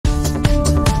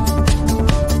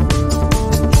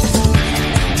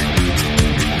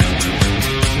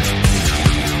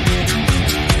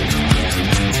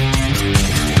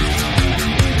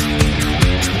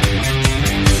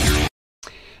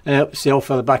It's the old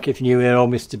fella back if you're new here, or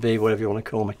Mr. B, whatever you want to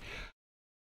call me.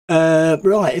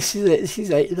 Right, this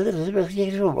is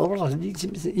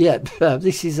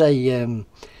a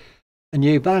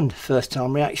new band, first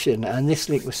time reaction, and this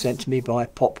link was sent to me by a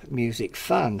pop music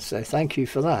fan, so thank you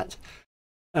for that.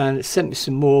 And it sent me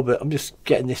some more, but I'm just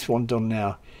getting this one done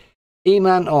now.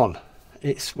 EMAN On,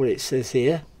 it's what it says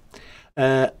here.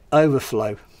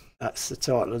 Overflow, that's the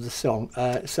title of the song.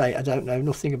 Say I don't know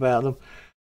nothing about them.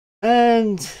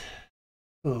 And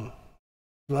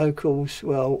vocals,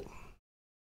 well,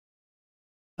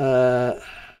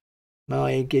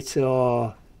 my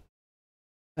guitar,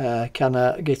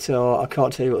 guitar, I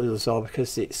can't tell you what the others are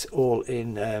because it's all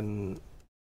in,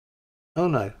 oh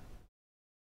no,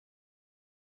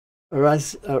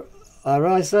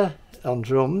 Ariza on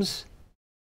drums,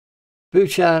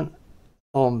 Buchan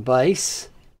on bass,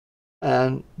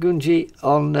 and Gunji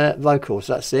on vocals.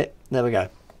 That's it. There we go.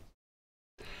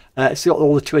 It's got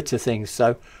all the Twitter things,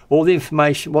 so all the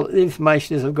information, what the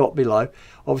information is I've got below.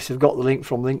 Obviously I've got the link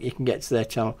from link, you can get to their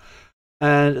channel.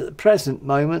 And at the present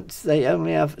moment they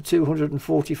only have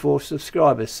 244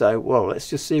 subscribers, so well, let's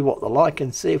just see what they're like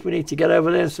and see if we need to get over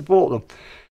there and support them.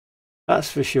 That's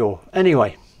for sure.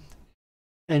 Anyway,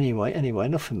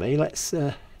 enough of me. Let's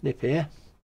nip here.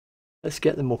 Let's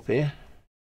get them up here.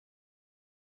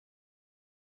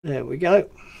 There we go.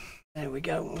 We'll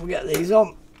get these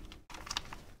on.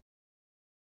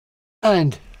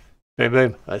 And boom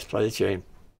boom, let's play the tune.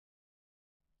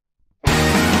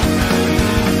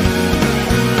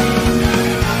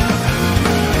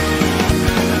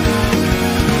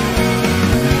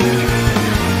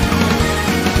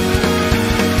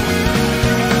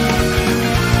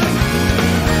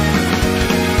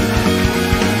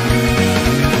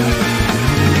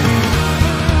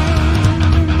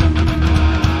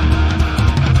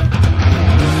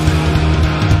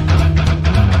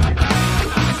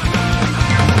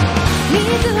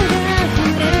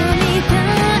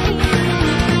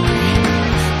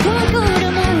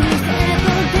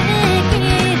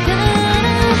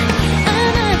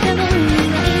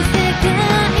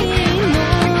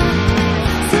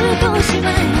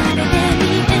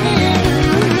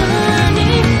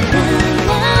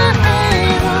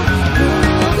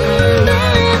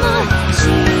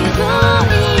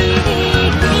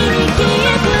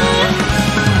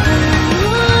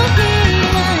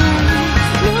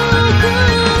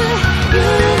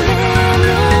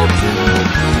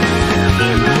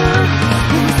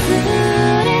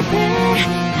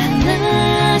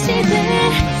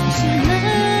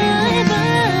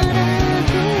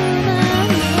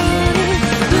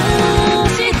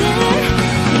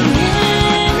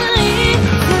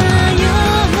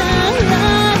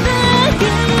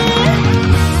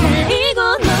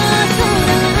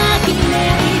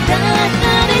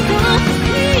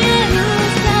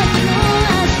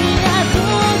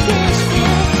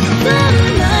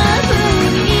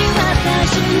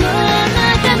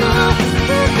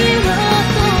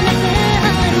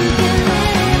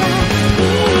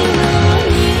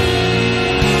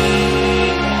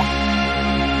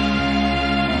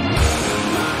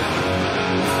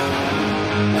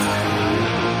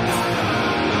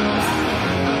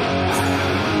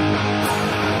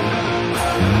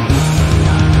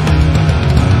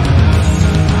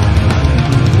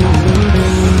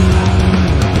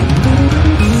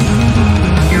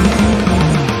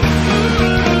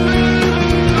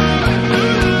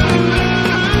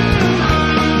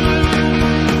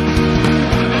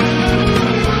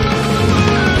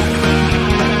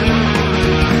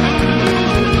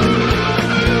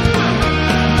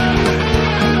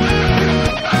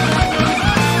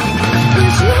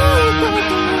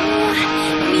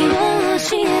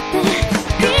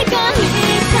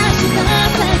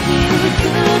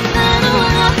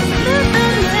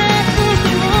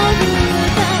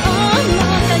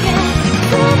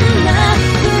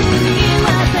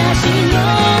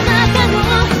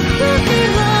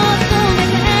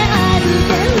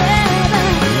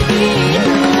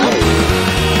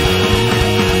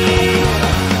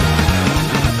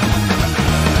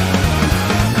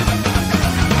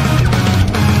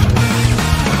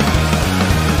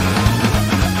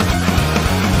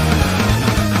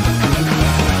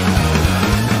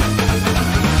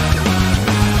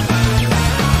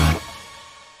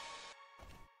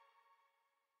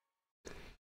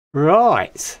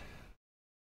 Right,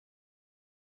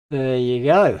 there you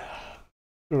go.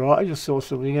 Right, I just saw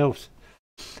something else.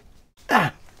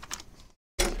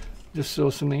 Just saw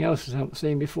something else I haven't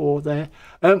seen before there.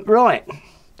 Right,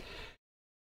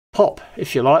 pop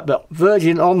if you like, but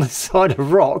verging on the side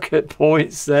of rock at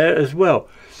points there as well.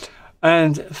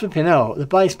 And flipping hell, the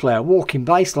bass player, walking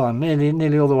bass line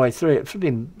nearly all the way through it.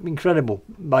 Flipping incredible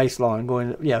bass line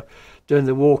going, doing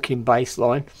the walking bass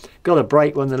line. Got a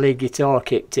break when the lead guitar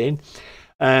kicked in.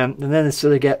 And then they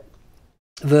sort of get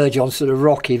verge on sort of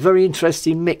rocky. Very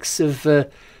interesting mix of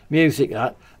music,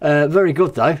 that. Very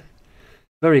good, though.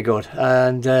 Very good.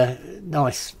 And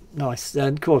nice.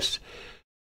 And, of course,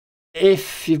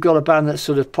 if you've got a band that's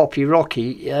sort of poppy rocky,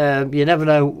 you never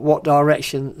know what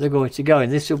direction they're going to go in.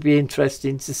 This will be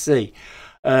interesting to see.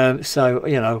 So,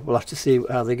 we'll have to see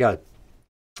how they go.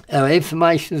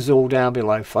 Information is all down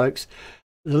below, folks.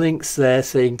 The link's there,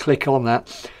 so you can click on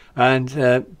that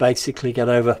and basically get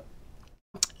over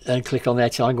and click on their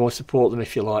channel and go and support them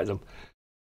if you like them.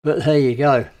 But there you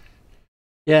go.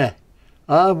 Yeah.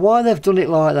 Why they've done it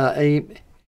like that,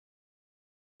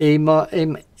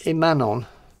 EMANON.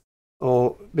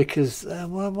 Or because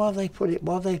why they put it?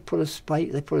 Why they put a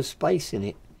space? They put a space in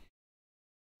it.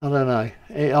 I don't know.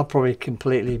 I'm probably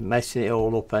completely messing it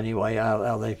all up anyway.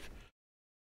 How they've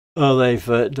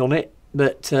done it.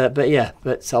 But yeah.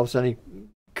 But I was only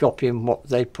copying what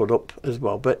they put up as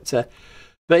well. But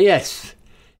yes,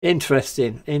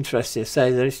 interesting.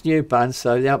 Say that it's a new band,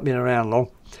 so they haven't been around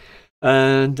long.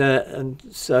 And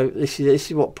so this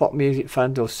is what Pop Music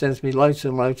Fan does. Sends me loads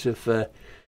and loads of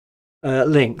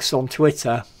links on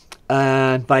Twitter,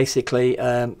 and basically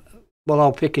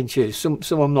I'll pick and choose. Some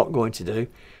I'm not going to do,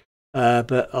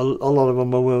 but a lot of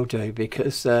them I will do,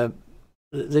 because they're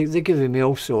giving me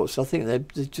all sorts. I think they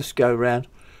just go around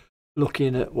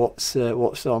looking at what's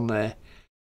on there.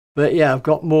 But yeah, I've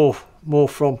got more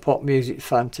from Pop Music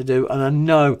Fan to do, and I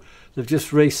know they've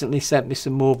just recently sent me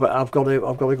some more, but I've got to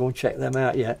go and check them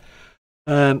out yet.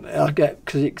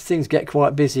 Because things get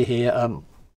quite busy here.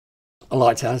 I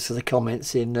like to answer the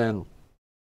comments in on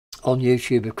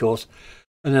YouTube, of course,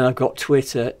 and then I've got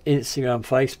Twitter, Instagram,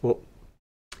 Facebook.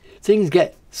 Things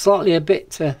get slightly a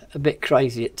bit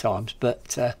crazy at times,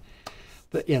 but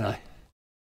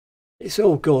it's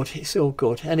all good. It's all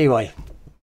good. Anyway,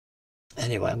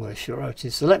 I'm going to shut out.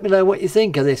 So let me know what you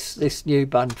think of this new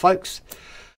band, folks.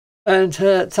 And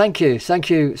thank you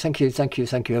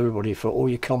everybody for all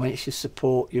your comments, your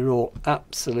support. You're all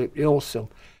absolutely awesome.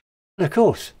 And of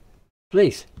course,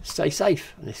 please stay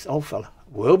safe. This old fella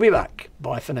will be back.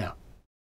 Bye for now.